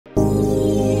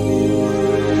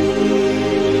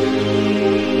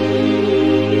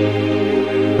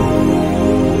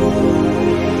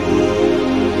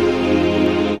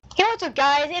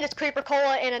Creeper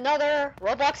Cola in another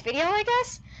Roblox video, I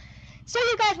guess. So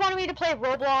you guys wanted me to play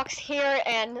Roblox here,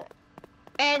 and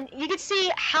you can see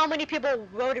how many people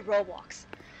voted Roblox.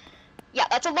 Yeah,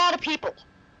 that's a lot of people.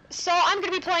 So I'm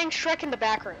gonna be playing Shrek in the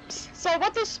Backrooms. So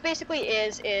what this basically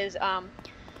is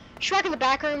Shrek in the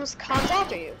Backrooms comes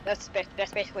after you. That's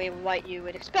basically what you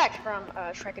would expect from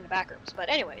Shrek in the Backrooms. But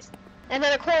anyways, and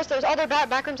then of course there's other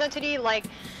Backrooms entity like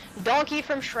Donkey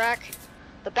from Shrek,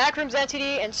 the Backrooms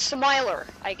entity, and Smiler,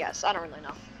 I guess. I don't really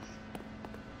know.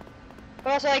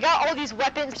 But also I got all these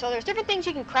weapons, so there's different things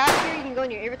you can craft here. You can go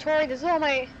in your inventory. This is all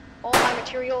my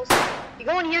materials. You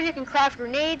go in here, you can craft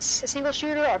grenades, a single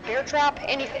shooter, or a bear trap,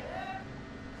 anything.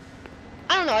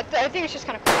 I don't know, I think it's just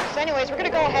kind of cool. So anyways, we're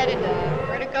gonna go ahead and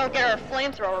we're gonna go get our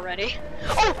flamethrower ready.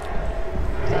 Oh!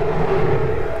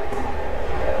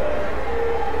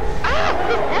 Ah!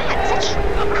 What is that? Is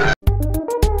that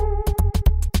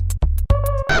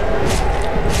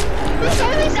There's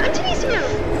all these entities here!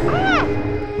 Ah!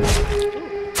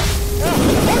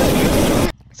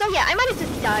 So yeah, I might have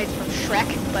just died from Shrek,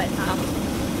 but let's have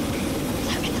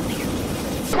get something here.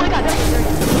 Oh my god, that's very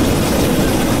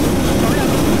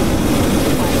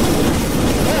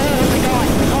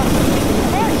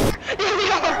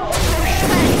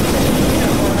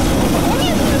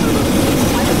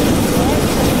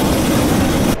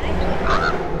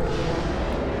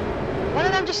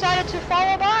decided to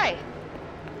follow by.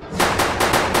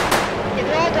 Yeah,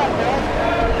 they're all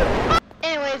done.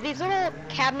 Anyways, these little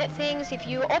cabinet things, if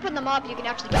you open them up, you can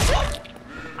actually get.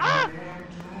 Ah!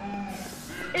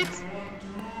 It's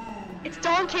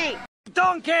Donkey.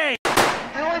 Donkey!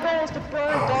 My only goal is to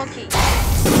burn Donkey.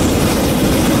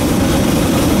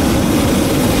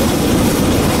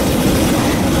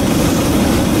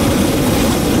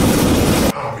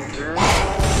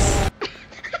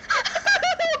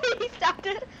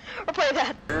 Play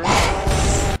that.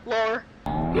 Lower.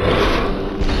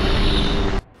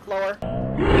 Lower.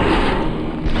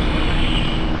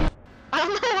 I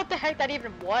don't know what the heck that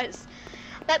even was.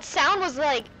 That sound was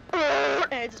like, and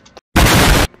it just...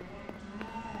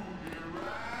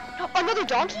 Oh, another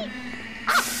donkey?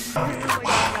 Ah! Oh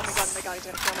my god, he's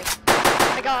gonna kill me.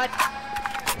 Oh my god.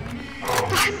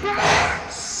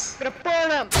 I'm gonna burn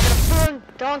him. I'm gonna burn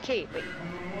Donkey. Wait.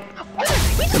 Oh,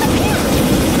 he's up here!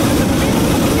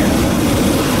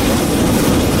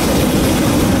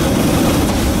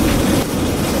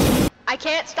 I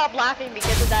can't stop laughing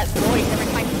because of that voice every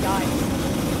time he dies.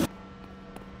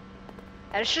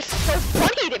 And it's just so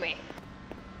funny to me.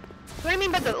 What I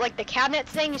mean by the cabinet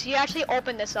thing is you actually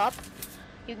open this up,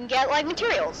 you can get like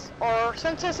materials, or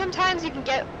sometimes you can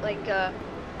get like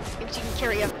things you can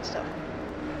carry up and stuff.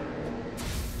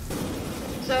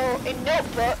 So in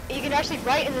notebook, you can actually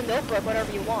write in the notebook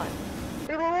whatever you want. I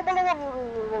don't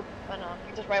know, you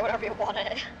can just write whatever you want in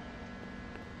it.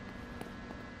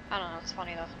 I don't know, it's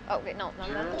funny though. Oh, wait, no,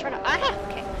 I'm trying to,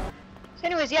 okay. So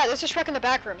anyways, yeah, this is Shrek in the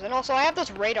Backrooms, and also I have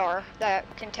this radar that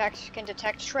can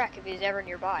detect Shrek if he's ever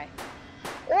nearby.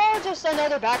 Or just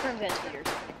another Backrooms entity or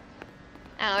something.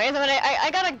 I don't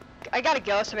know, I gotta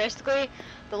go, so basically,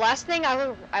 the last thing I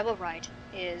will write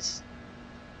is...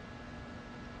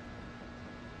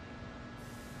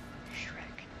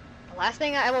 Shrek. The last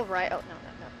thing I will write, oh, no.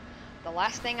 The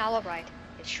last thing I will write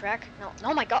is Shrek,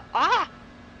 no, my god, ah!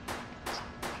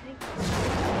 Please,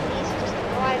 just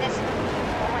try this.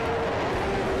 Oh my.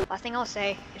 Last thing I'll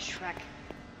say is Shrek.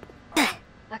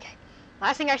 Okay.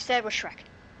 Last thing I said was Shrek.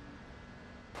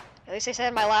 At least I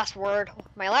said my last word.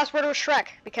 My last word was Shrek,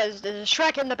 because there's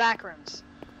Shrek in the Backrooms.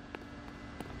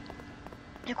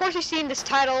 And of course you've seen this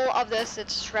title of this,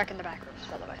 it's Shrek in the Backrooms,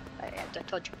 by the way. I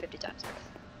told you 50 times.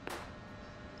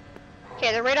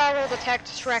 Okay, the radar will detect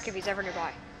Shrek if he's ever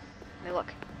nearby. Let me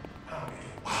look.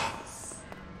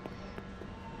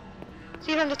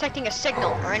 See if I'm detecting a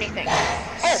signal or anything.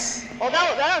 Oh! Well,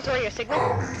 that was already a signal.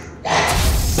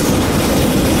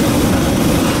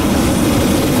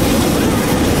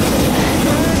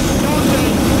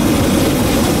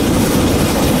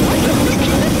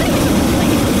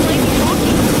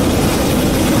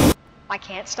 I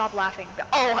can't stop laughing.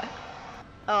 Oh,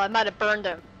 I might have burned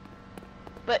him.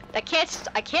 But I can't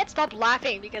stop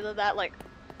laughing because of that, like,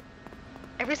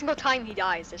 every single time he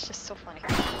dies, it's just so funny.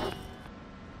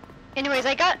 Anyways,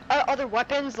 I got other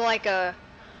weapons, like I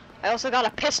also got a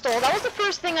pistol. That was the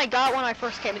first thing I got when I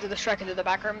first came into the Shrek into the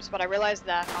Backrooms, but I realized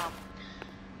that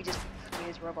you just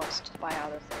use Robux to buy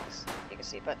other things, you can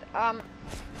see. But I'm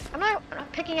not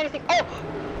picking anything. Oh!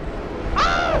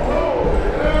 Oh!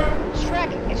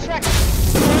 Shrek! It's Shrek!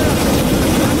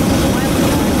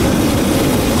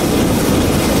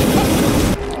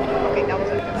 Okay, that was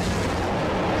a good idea.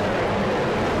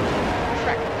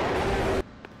 Shrek.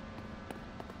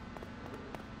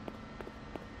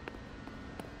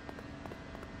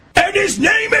 And his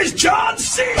name is John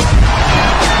C.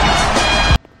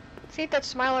 See if that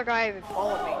smiler guy even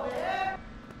followed me.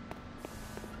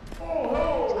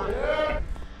 Okay.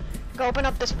 Go open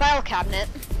up this file cabinet.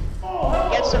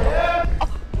 Get some. Oh.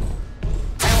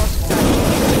 I almost died.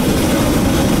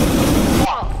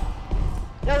 Oh.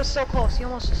 That was so close. He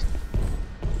almost just.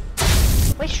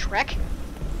 Wait, Shrek.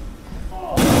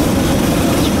 Shrek.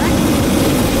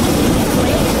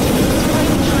 Wait,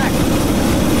 Shrek.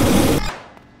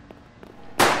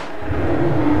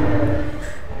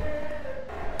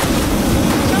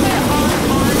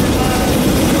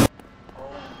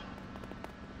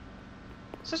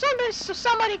 So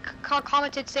somebody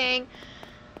commented saying,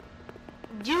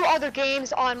 do other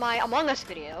games on my Among Us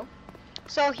video.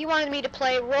 So he wanted me to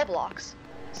play Roblox.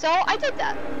 So I did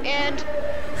that. And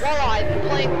voila, I've been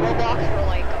playing Roblox for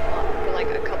like a month, for like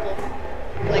a couple,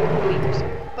 like a week or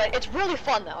so. But it's really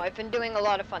fun though. I've been doing a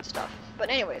lot of fun stuff. But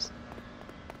anyways,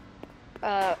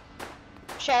 shout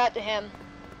out to him.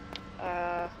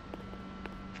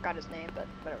 Forgot his name, but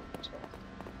whatever.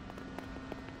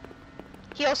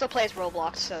 He also plays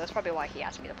Roblox, so that's probably why he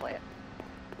asked me to play it.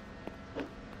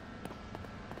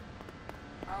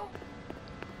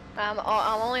 I'm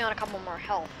only on a couple more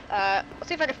health. Let's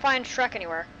see if I can find Shrek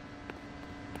anywhere.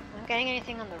 I'm not getting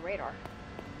anything on the radar.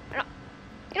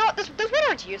 You know what? This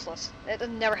radar's useless. It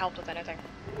never helped with anything.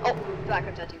 Oh,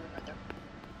 Backrooms had right there.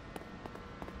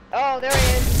 Oh, there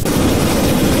he is.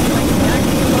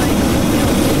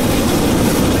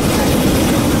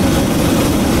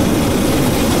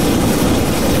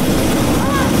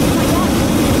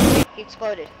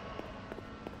 Exploded.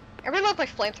 I really love my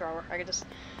flamethrower. I could just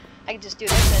do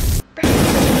this and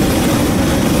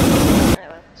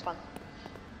anyway, it's fun.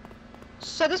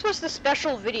 So this was the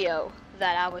special video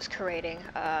that I was creating.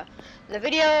 The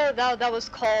video that was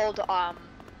called I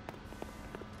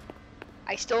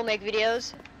still make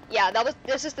videos. Yeah,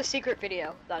 this is the secret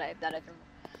video that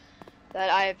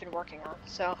I've been working on.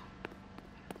 So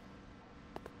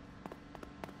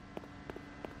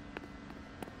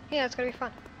yeah, it's gonna be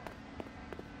fun.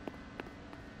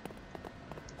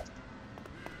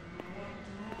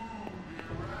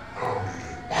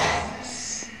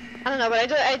 I don't know,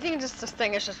 but I think this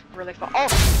thing is just really fun. Oh!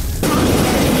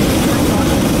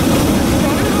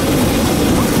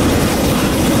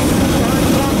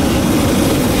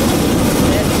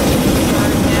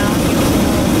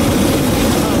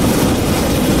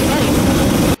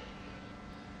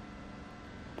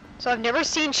 So I've never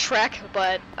seen Shrek,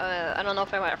 but I don't know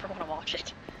if I might ever want to watch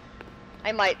it.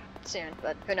 I might soon,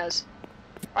 but who knows.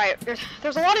 Alright,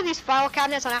 there's a lot of these file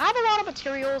cabinets, and I have a lot of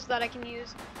materials that I can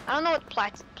use. I don't know what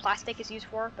plastic is used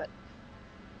for, but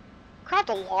craft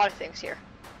a lot of things here.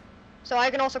 So I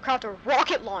can also craft a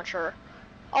rocket launcher.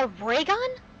 A ray gun?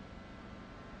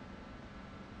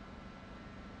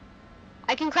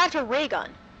 I can craft a ray gun.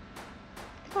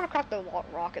 I think I want to craft a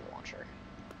rocket launcher.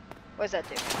 What does that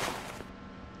do?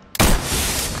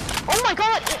 Oh my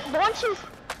god, it launches!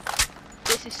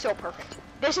 This is so perfect.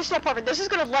 This is so perfect. This is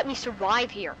gonna let me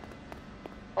survive here.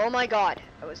 Oh my god.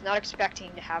 I was not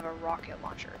expecting to have a rocket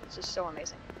launcher. This is so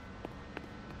amazing.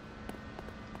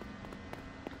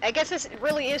 I guess this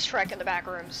really is Shrek in the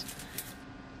Backrooms.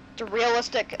 It's a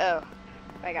realistic... Oh.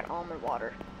 I got almond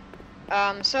water.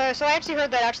 So I actually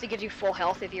heard that actually gives you full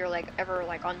health if you're like ever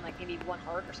like on like maybe 1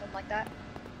 heart or something like that.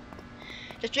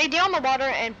 Just drink the almond water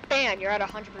and bam, you're at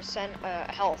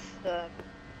 100% health. The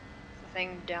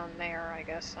thing down there, I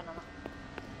guess. I don't know.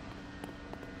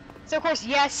 So of course,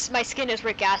 yes, my skin is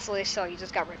Rick Astley, so you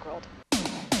just got rickrolled.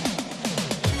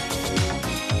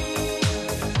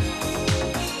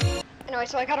 Anyway,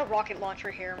 so I got a rocket launcher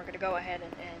here, and we're gonna go ahead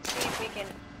and see if we can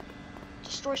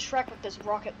destroy Shrek with this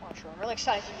rocket launcher. I'm really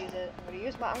excited to use it.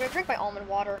 I'm gonna drink my almond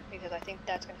water because I think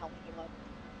that's gonna help me heal up.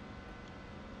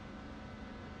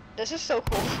 This is so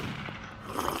cool.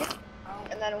 Drink it.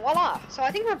 And then voila! So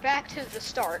I think we're back to the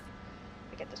start.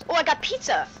 Let me get this. Oh, I got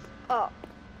pizza! Oh.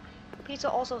 Pizza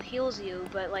also heals you,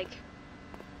 but like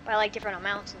by like different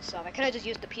amounts and stuff. I could have just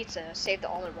used the pizza and saved the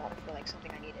almond water for like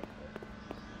something I needed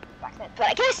back then. But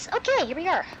I guess okay, here we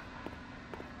are.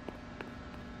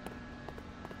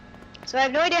 So I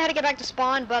have no idea how to get back to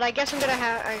spawn, but I guess I'm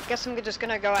just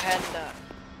gonna go ahead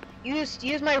and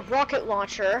use my rocket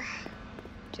launcher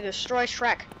to destroy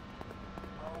Shrek.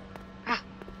 Ah,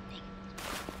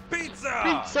 Pizza!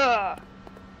 Pizza!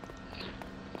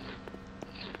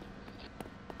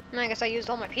 I guess I used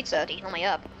all my pizza to heal me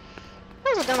up.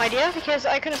 That was a dumb idea, because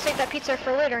I could have saved that pizza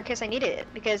for later in case I needed it.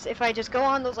 Because if I just go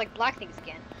on those like black things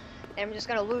again, I'm just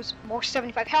gonna lose more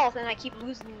 75 health, and I keep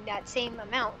losing that same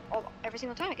amount every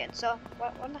single time again. So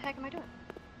what in the heck am I doing?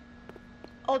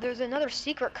 Oh, there's another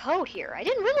secret code here. I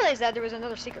didn't realize that there was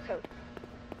another secret code.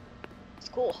 It's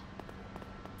cool.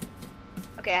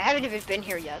 Okay, I haven't even been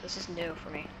here yet. This is new for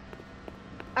me.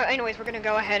 Anyways, we're gonna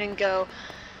go ahead and go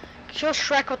kill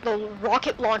Shrek with the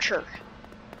rocket launcher.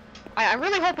 I'm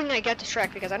really hoping I get to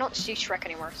Shrek because I don't see Shrek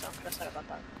anymore, so I'm excited about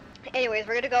that. Anyways,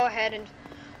 we're gonna go ahead and...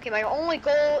 Okay, my only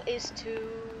goal is to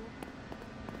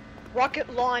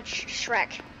rocket launch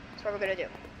Shrek. That's what we're gonna do.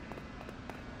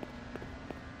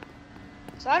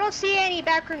 So I don't see any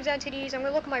Backrooms entities. I'm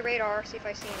gonna look at my radar, see if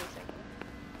I see anything.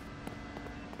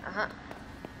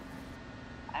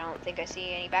 I don't think I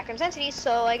see any Backrooms entities,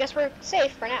 so I guess we're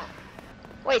safe for now.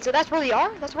 Wait, so that's where they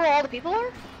are? That's where all the people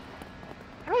are?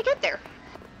 How do I get there?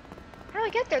 How do I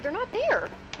get there? They're not there.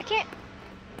 I can't...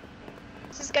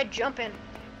 What's this guy jumping?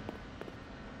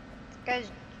 This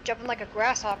guy's jumping like a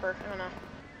grasshopper. I don't know.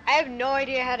 I have no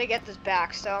idea how to get this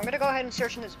back, so I'm gonna go ahead and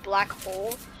search in this black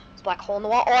hole. This black hole in the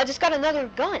wall. Oh, I just got another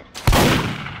gun.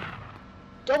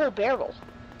 Double barrel.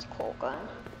 It's a cool gun.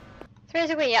 So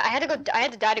basically, yeah, I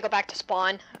had to die to go back to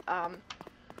spawn. So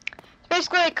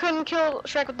basically, I couldn't kill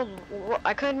Shrek with the...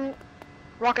 I couldn't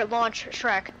rocket launch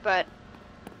Shrek, but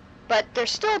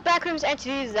there's still Backrooms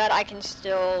entities that I can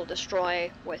still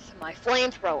destroy with my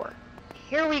flamethrower.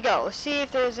 Here we go. Let's see if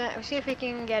there's see if we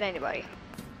can get anybody.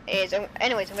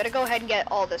 Anyways, I'm gonna go ahead and get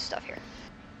all this stuff here.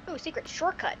 Ooh, secret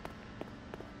shortcut.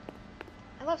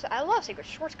 I love secret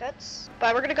shortcuts.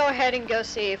 But we're gonna go ahead and go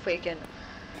see if we can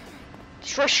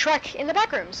destroy Shrek in the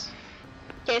Backrooms.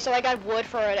 Okay, so I got wood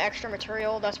for an extra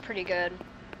material. That's pretty good.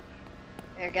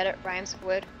 There, get it? Rhymes.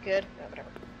 Wood. Good. Oh, whatever.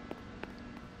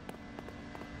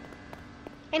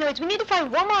 Anyways, we need to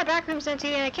find one more Backrooms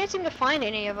entity, and I can't seem to find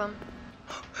any of them.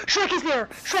 Shrek is there!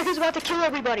 Shrek is about to kill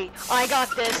everybody! I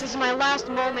got this! This is my last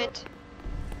moment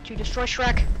to destroy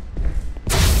Shrek.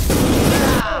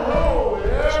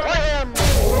 Destroy him!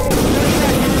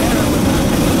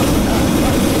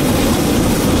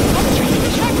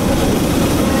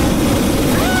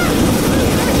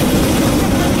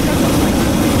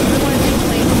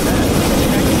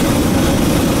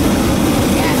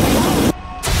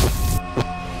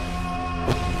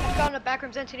 I've gotten a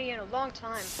Backrooms entity in a long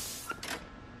time.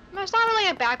 No, it's not really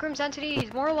a Backrooms entity,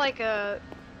 he's more like a...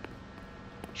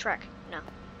 Shrek, no.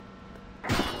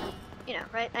 You know,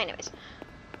 right? Anyways.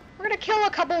 We're gonna kill a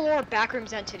couple more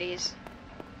Backrooms entities.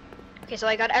 Okay, so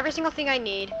I got every single thing I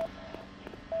need.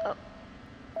 Oh.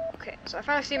 Okay, so I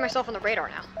finally see myself on the radar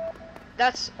now.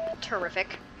 That's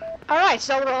terrific. Alright,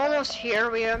 so we're almost here.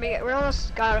 We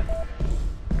almost got...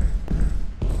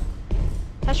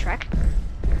 That's Shrek.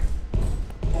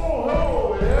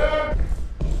 Oh, yeah.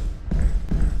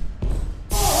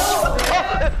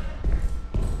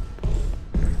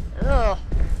 Ugh.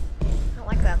 I don't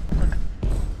like that look.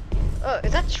 Oh,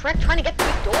 is that Shrek trying to get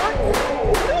through the door?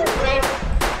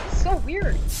 It's so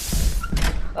weird.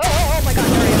 Oh my god,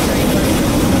 there he is, there he is,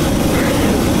 there he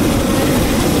is.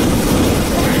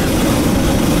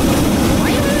 Why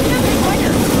are you really jumping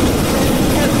quicker?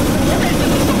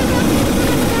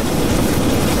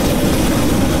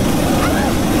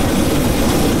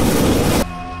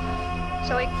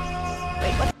 So wait,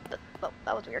 what? Oh,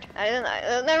 that was weird.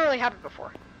 That never really happened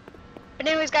before. But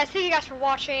anyways, guys, thank you guys for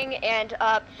watching, and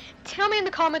tell me in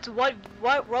the comments what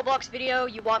Roblox video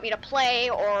you want me to play,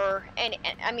 or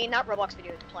I mean not Roblox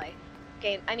video to play.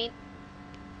 Game. I mean,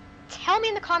 tell me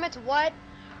in the comments what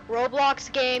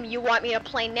Roblox game you want me to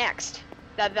play next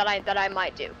that I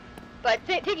might do. But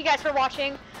thank you guys for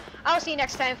watching. I'll see you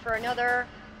next time for another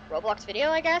Roblox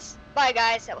video, I guess. Bye,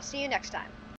 guys. I will see you next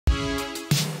time.